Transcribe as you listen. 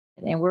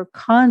And we're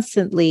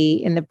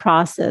constantly in the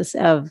process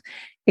of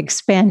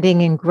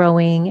expanding and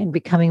growing and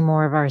becoming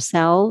more of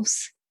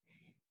ourselves.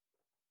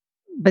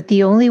 But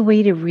the only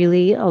way to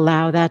really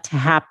allow that to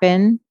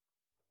happen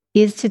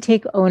is to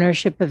take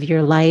ownership of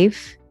your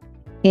life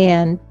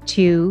and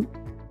to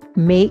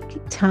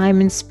make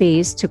time and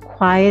space to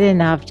quiet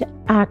enough to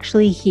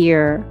actually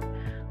hear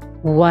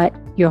what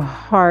your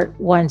heart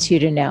wants you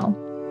to know.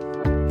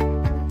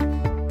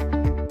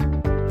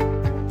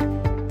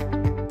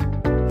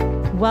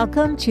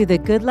 Welcome to the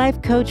Good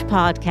Life Coach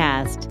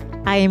podcast.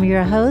 I am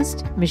your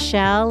host,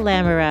 Michele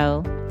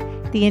Lamoureux.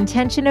 The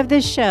intention of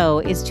this show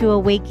is to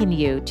awaken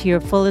you to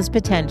your fullest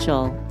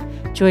potential.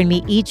 Join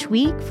me each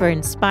week for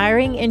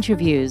inspiring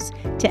interviews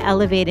to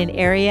elevate an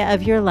area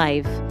of your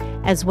life,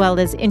 as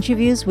well as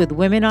interviews with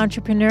women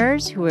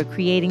entrepreneurs who are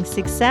creating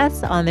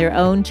success on their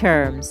own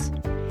terms.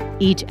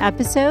 Each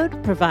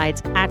episode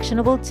provides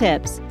actionable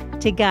tips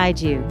to guide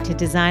you to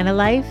design a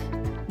life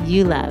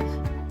you love.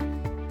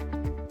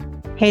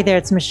 Hey there,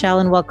 it's Michele,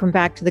 and welcome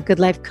back to the Good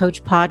Life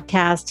Coach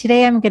podcast.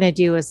 Today, I'm going to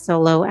do a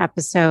solo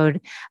episode.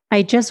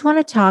 I just want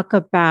to talk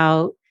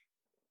about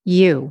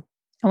you.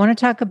 I want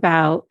to talk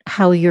about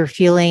how you're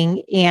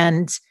feeling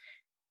and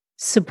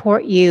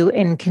support you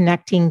in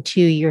connecting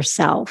to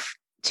yourself,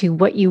 to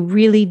what you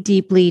really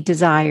deeply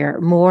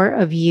desire, more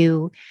of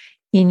you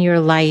in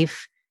your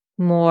life,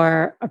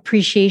 more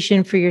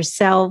appreciation for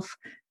yourself,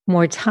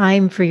 more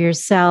time for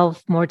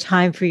yourself, more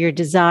time for your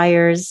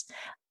desires.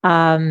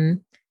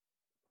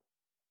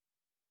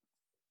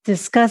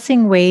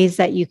 Discussing ways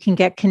that you can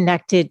get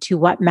connected to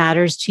what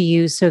matters to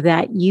you so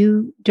that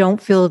you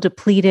don't feel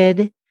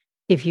depleted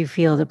if you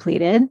feel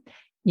depleted.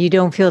 You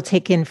don't feel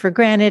taken for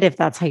granted if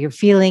that's how you're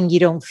feeling. You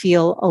don't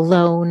feel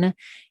alone.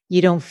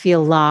 You don't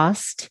feel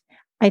lost.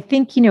 I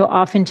think,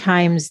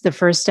 oftentimes the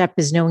first step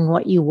is knowing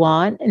what you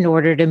want in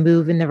order to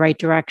move in the right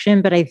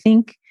direction. But I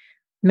think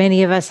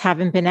many of us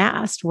haven't been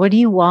asked, what do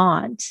you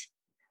want?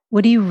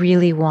 What do you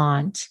really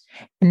want?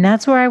 And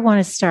that's where I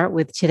want to start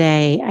with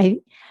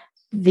today.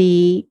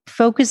 The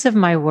focus of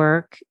my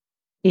work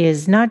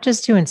is not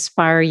just to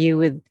inspire you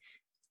with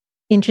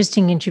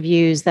interesting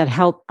interviews that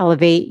help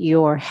elevate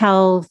your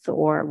health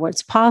or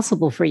what's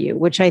possible for you,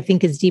 which I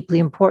think is deeply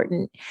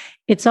important.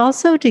 It's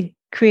also to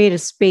create a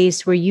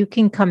space where you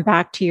can come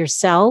back to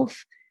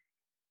yourself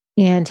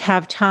and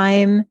have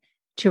time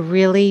to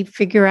really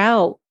figure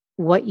out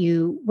what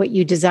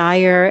you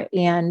desire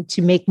and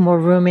to make more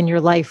room in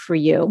your life for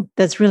you.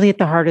 That's really at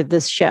the heart of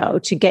this show,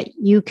 to get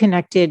you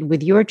connected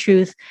with your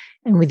truth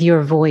and with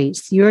your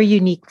voice, your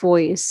unique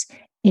voice,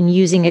 in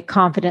using it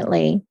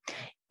confidently.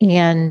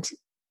 And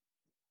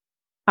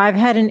I've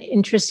had an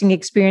interesting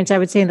experience, I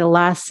would say, in the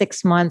last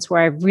 6 months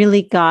where I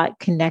really got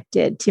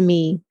connected to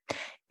me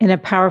in a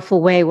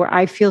powerful way, where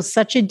I feel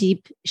such a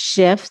deep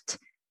shift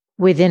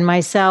within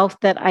myself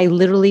that I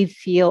literally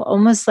feel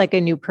almost like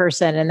a new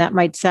person. And that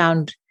might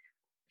sound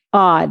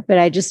odd, but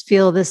I just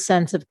feel this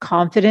sense of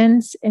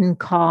confidence and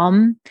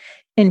calm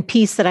and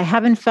peace that I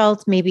haven't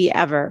felt maybe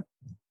ever.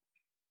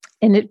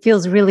 And it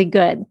feels really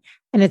good.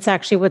 And it's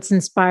actually what's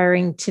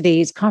inspiring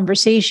today's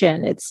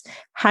conversation. It's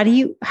how do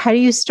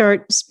you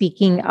start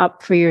speaking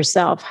up for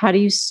yourself? How do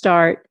you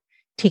start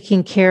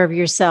taking care of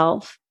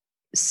yourself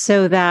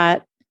so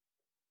that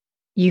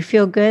you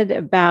feel good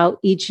about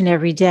each and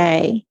every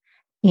day?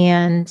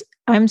 And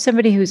I'm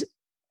somebody who's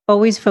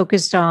always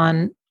focused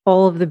on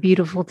all of the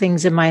beautiful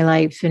things in my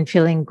life and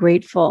feeling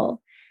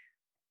grateful.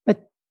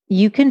 But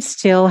you can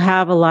still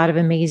have a lot of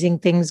amazing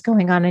things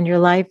going on in your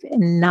life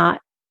and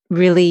not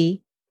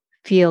really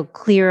feel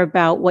clear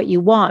about what you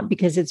want,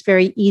 because it's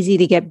very easy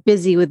to get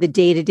busy with the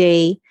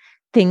day-to-day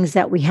things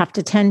that we have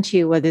to tend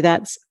to, whether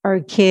that's our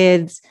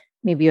kids,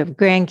 maybe you have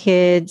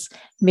grandkids,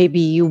 maybe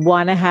you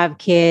want to have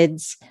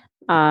kids,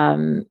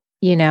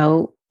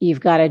 you've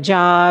got a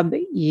job,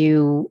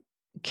 you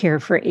care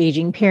for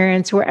aging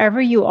parents,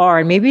 wherever you are.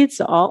 And maybe it's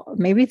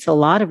a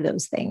lot of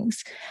those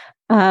things.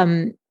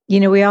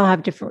 We all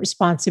have different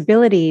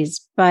responsibilities,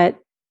 but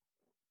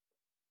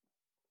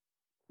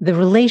the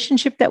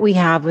relationship that we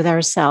have with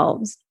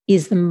ourselves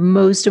is the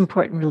most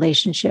important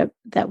relationship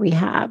that we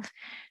have.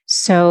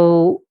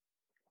 So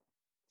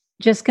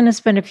just going to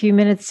spend a few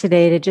minutes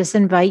today to just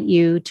invite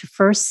you to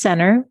first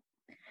center.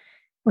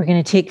 We're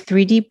going to take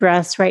 3 deep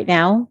breaths right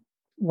now,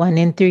 1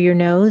 in through your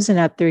nose and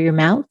out through your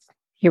mouth.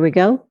 Here we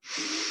go.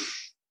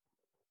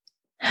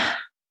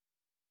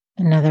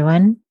 Another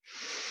one.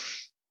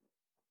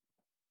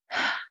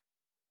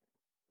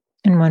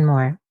 And 1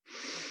 more.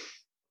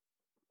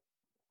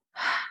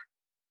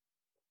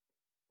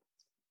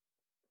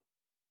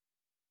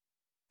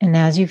 And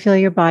as you feel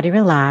your body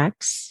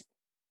relax,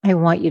 I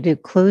want you to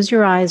close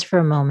your eyes for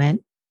a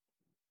moment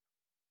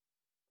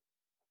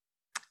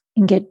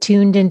and get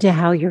tuned into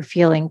how you're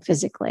feeling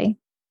physically.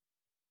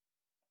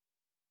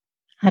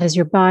 How does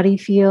your body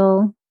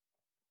feel?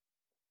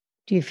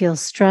 Do you feel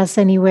stress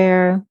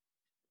anywhere?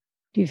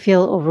 Do you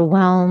feel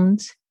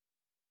overwhelmed?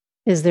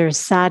 Is there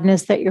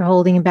sadness that you're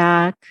holding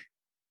back?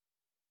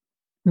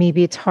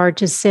 Maybe it's hard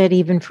to sit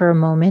even for a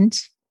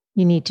moment.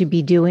 You need to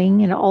be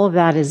doing, and all of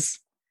that is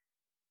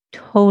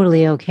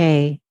Totally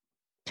okay.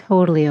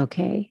 Totally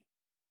okay.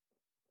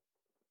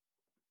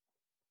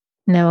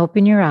 Now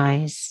open your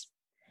eyes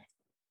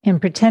and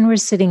pretend we're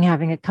sitting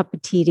having a cup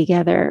of tea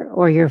together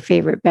or your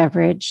favorite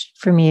beverage.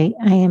 For me,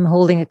 I am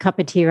holding a cup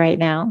of tea right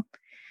now.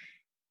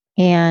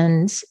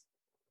 And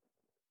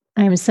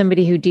I'm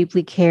somebody who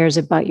deeply cares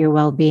about your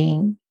well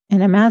being.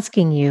 And I'm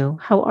asking you,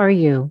 how are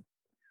you?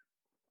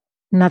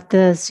 Not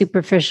the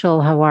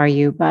superficial, how are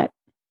you, but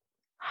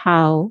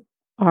how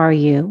are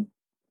you?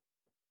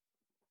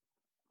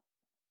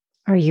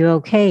 Are you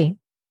okay?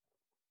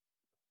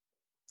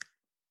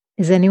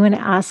 Is anyone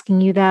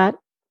asking you that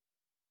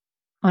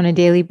on a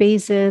daily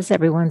basis,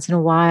 every once in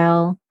a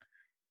while?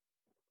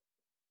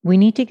 We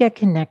need to get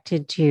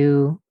connected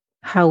to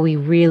how we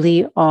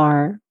really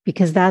are,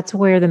 because that's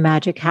where the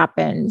magic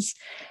happens.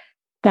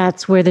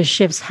 That's where the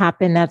shifts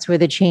happen. That's where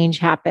the change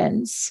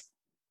happens.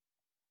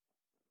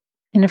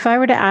 And if I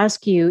were to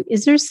ask you,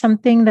 is there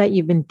something that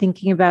you've been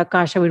thinking about?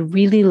 Gosh, I would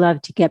really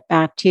love to get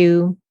back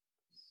to.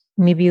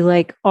 Maybe you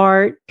like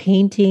art,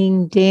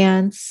 painting,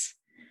 dance,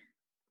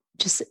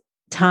 just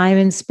time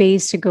and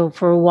space to go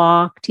for a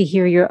walk, to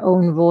hear your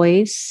own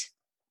voice.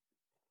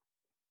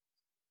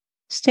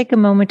 Just take a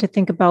moment to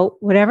think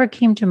about whatever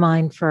came to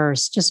mind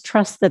first. Just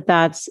trust that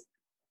that's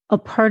a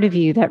part of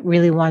you that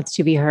really wants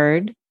to be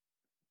heard.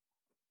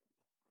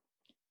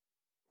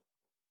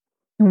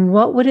 And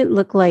what would it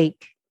look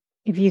like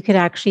if you could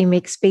actually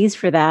make space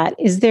for that?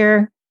 Is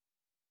there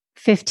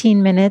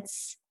 15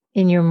 minutes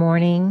in your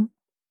morning,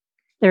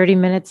 30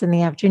 minutes in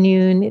the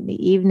afternoon, in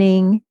the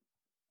evening,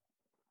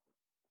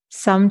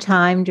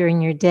 sometime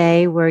during your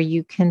day where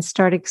you can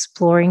start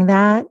exploring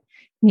that?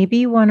 Maybe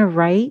you want to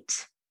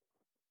write.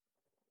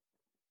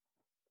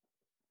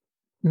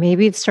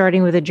 Maybe it's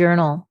starting with a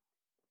journal.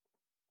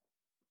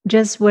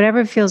 Just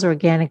whatever feels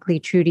organically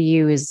true to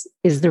you is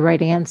the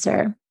right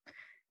answer.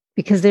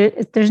 Because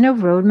there's no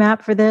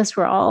roadmap for this.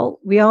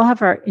 We all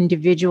have our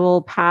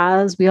individual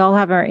paths. We all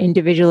have our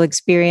individual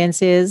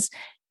experiences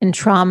and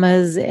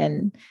traumas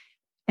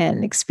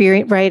and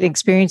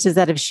experiences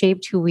that have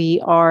shaped who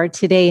we are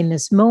today in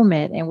this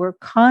moment. And we're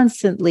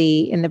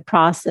constantly in the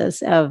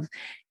process of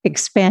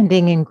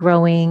expanding and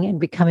growing and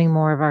becoming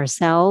more of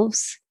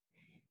ourselves.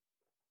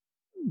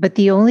 But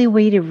the only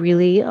way to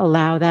really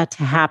allow that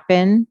to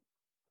happen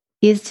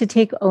is to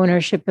take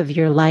ownership of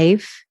your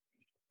life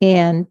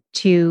and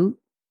to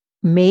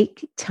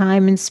make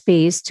time and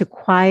space to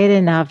quiet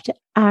enough to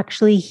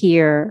actually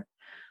hear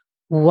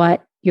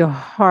what your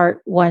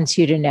heart wants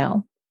you to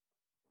know.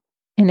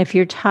 And if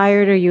you're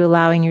tired, are you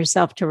allowing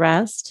yourself to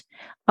rest?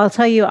 I'll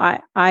tell you,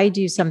 I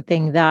do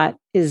something that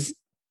is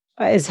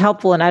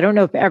helpful, and I don't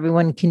know if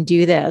everyone can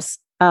do this.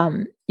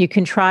 You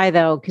can try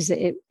though, because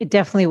it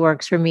definitely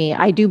works for me.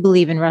 I do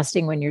believe in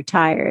resting when you're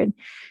tired.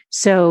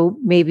 So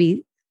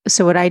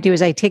what I do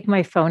is I take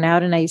my phone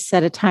out and I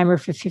set a timer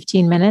for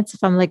 15 minutes.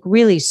 If I'm like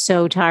really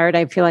so tired,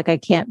 I feel like I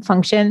can't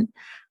function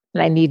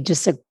and I need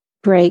just a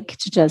break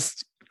to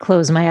just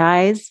close my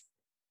eyes.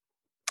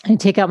 I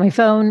take out my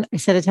phone. I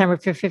set a timer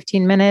for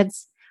 15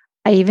 minutes.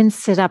 I even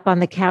sit up on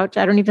the couch.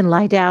 I don't even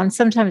lie down.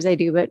 Sometimes I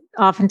do, but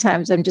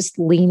oftentimes I'm just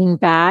leaning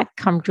back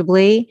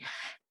comfortably.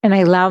 And I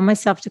allow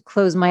myself to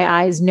close my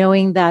eyes,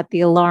 knowing that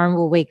the alarm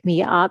will wake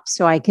me up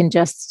so I can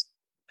doze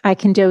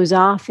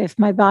off if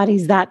my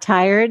body's that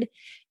tired.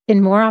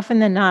 And more often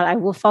than not, I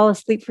will fall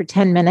asleep for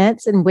 10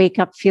 minutes and wake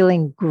up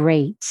feeling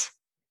great.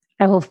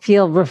 I will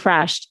feel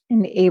refreshed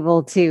and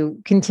able to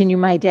continue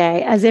my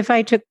day as if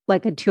I took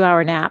like a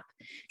 2-hour nap.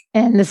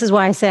 And this is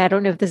why I say I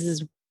don't know if this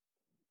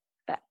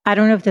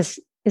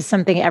is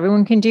something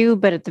everyone can do,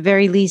 but at the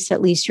very least,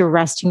 at least you're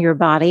resting your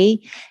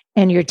body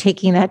and you're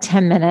taking that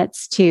 10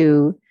 minutes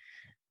to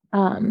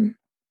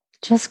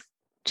just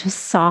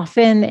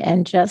soften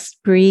and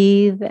just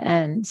breathe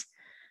and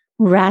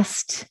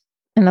rest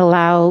and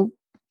allow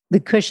the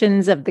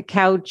cushions of the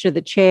couch or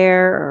the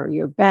chair or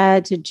your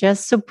bed to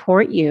just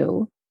support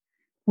you.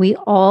 We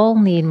all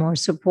need more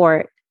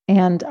support,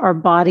 and our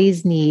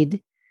bodies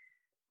need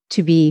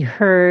to be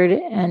heard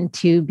and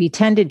to be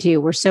tended to.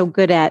 We're so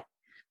good at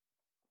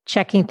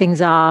checking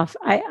things off.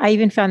 I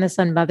even found this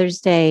on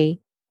Mother's Day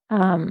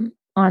on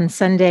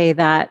Sunday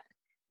that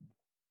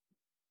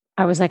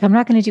I was like, I'm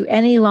not going to do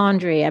any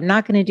laundry. I'm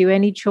not going to do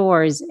any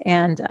chores.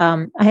 And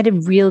I had a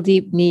real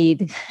deep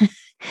need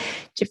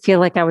to feel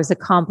like I was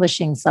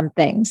accomplishing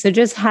something. So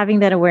just having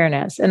that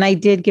awareness. And I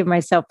did give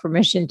myself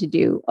permission to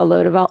do a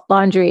load of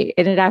laundry.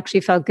 And it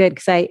actually felt good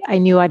because I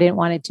knew I didn't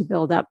want it to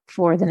build up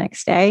for the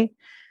next day.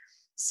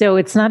 So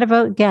it's not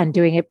about, again,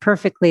 doing it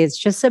perfectly. It's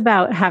just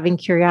about having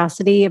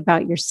curiosity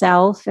about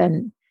yourself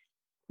and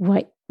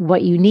what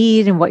you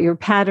need and what your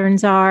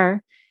patterns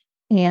are.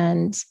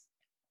 And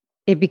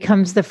it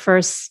becomes the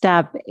first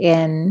step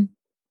in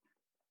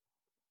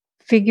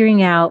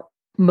figuring out,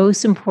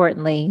 most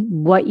importantly,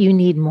 what you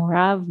need more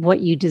of, what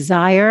you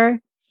desire.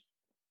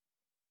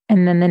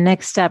 And then the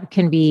next step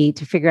can be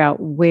to figure out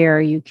where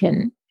you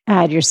can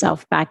add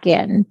yourself back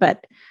in.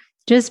 But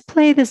just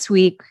play this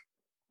week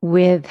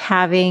with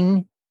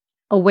having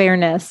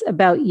awareness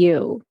about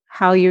you.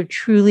 how you're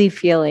truly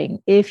feeling.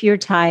 If you're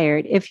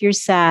tired, if you're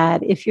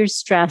sad, if you're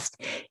stressed,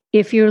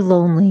 if you're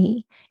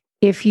lonely,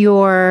 if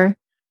you're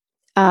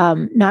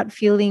not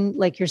feeling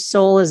like your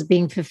soul is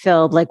being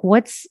fulfilled, like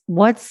what's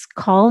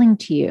calling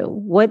to you?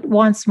 What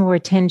wants more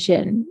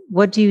attention?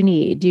 What do you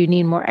need? Do you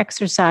need more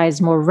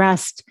exercise, more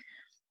rest?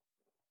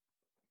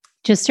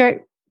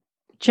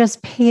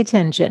 Just pay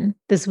attention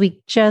this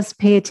week. Just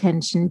pay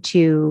attention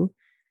to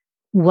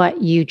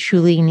what you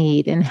truly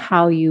need and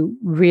how you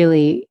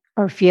really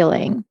are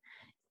feeling.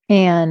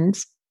 And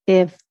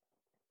if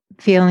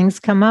feelings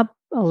come up,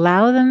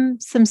 allow them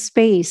some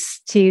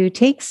space to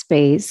take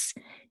space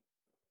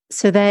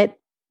so that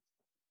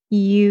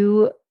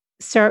you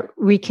start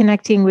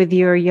reconnecting with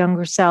your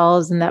younger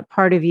selves and that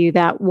part of you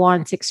that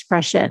wants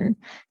expression,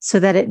 so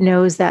that it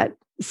knows that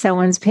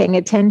someone's paying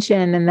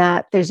attention and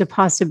that there's a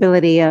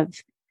possibility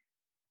of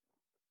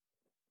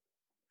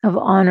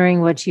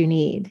honoring what you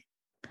need.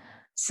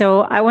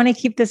 So I want to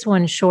keep this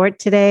one short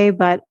today,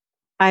 but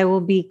I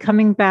will be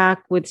coming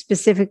back with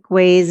specific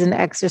ways and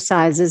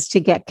exercises to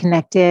get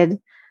connected.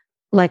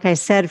 Like I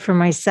said, for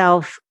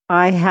myself,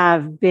 I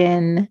have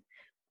been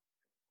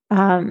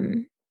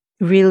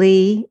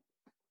really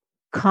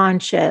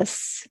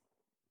conscious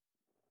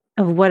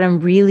of what I'm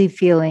really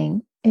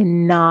feeling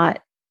and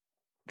not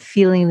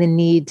feeling the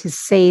need to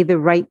say the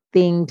right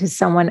thing to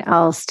someone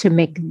else to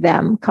make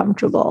them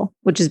comfortable,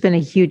 which has been a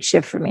huge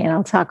shift for me. And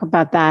I'll talk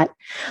about that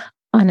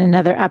on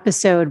another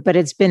episode, but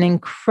it's been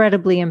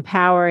incredibly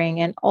empowering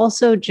and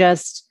also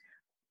just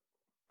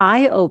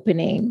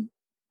eye-opening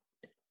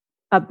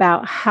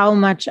about how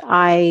much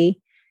I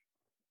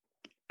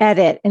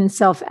edit and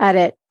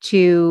self-edit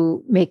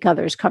to make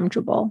others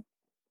comfortable.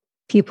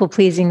 People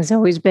pleasing has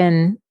always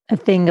been a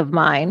thing of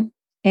mine.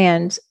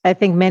 And I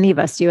think many of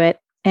us do it,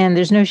 and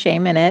there's no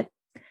shame in it.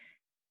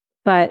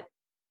 But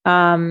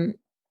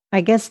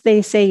I guess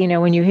they say,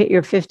 when you hit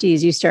your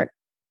 50s, you start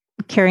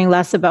caring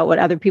less about what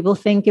other people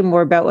think and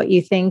more about what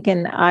you think.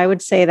 And I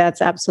would say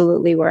that's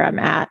absolutely where I'm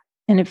at.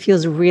 And it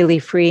feels really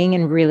freeing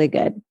and really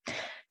good.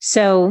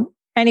 So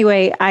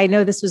anyway, I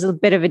know this was a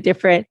bit of a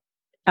different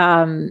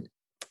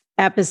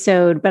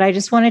episode, but I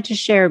just wanted to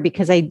share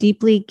because I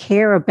deeply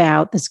care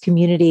about this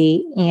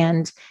community,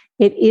 and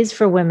it is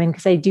for women,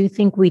 because I do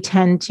think we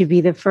tend to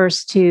be the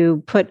first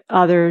to put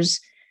others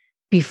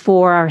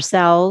before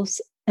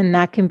ourselves, and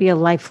that can be a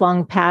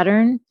lifelong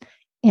pattern.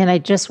 And I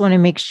just want to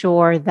make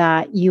sure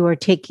that you are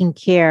taking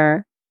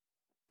care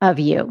of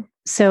you.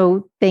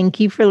 So thank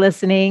you for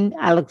listening.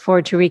 I look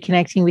forward to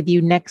reconnecting with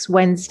you next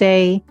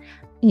Wednesday,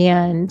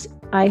 and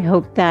I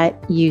hope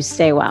that you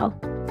stay well.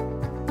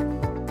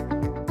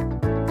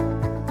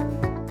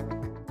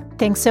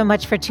 Thanks so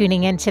much for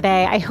tuning in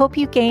today. I hope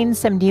you gained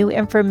some new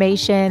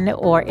information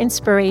or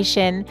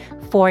inspiration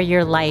for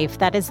your life.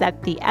 That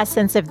the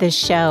essence of this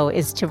show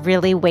is to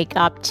really wake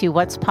up to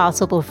what's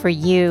possible for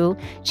you,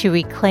 to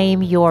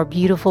reclaim your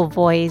beautiful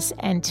voice,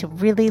 and to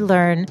really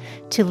learn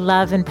to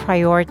love and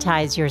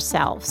prioritize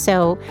yourself.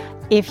 So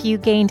if you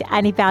gained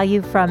any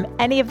value from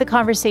any of the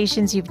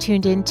conversations you've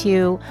tuned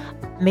into,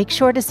 make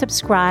sure to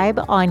subscribe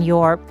on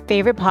your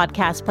favorite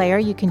podcast player.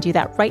 You can do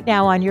that right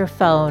now on your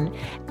phone.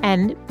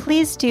 And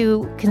please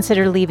do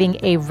consider leaving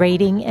a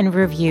rating and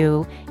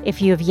review if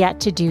you have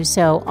yet to do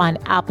so on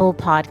Apple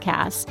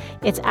Podcasts.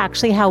 It's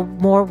actually how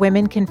more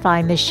women can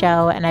find the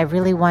show. And I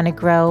really want to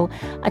grow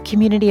a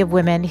community of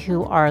women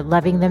who are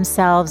loving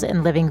themselves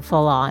and living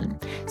full on.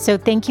 So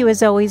thank you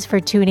as always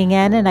for tuning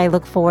in. And I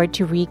look forward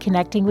to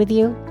reconnecting with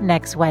you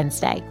next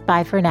Wednesday.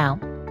 Bye for now.